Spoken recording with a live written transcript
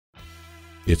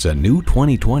It's a new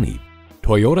 2020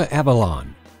 Toyota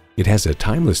Avalon. It has a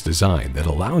timeless design that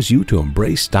allows you to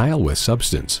embrace style with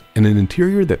substance and an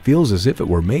interior that feels as if it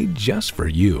were made just for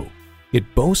you.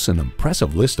 It boasts an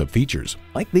impressive list of features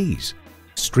like these: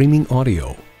 streaming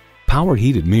audio, power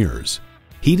heated mirrors,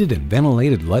 heated and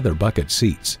ventilated leather bucket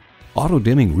seats,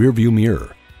 auto-dimming rearview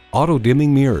mirror,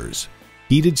 auto-dimming mirrors,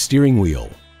 heated steering wheel,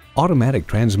 automatic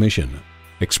transmission,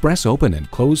 express open and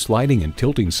closed sliding and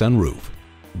tilting sunroof,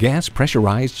 gas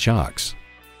pressurized shocks,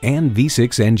 and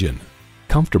V6 engine.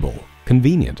 Comfortable,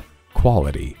 convenient,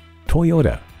 quality.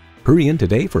 Toyota. Hurry in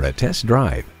today for a test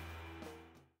drive.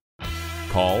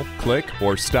 Call, click,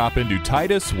 or stop into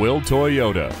Titus-Will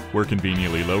Toyota. We're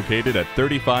conveniently located at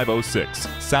 3506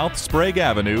 South Sprague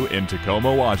Avenue in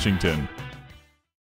Tacoma, Washington.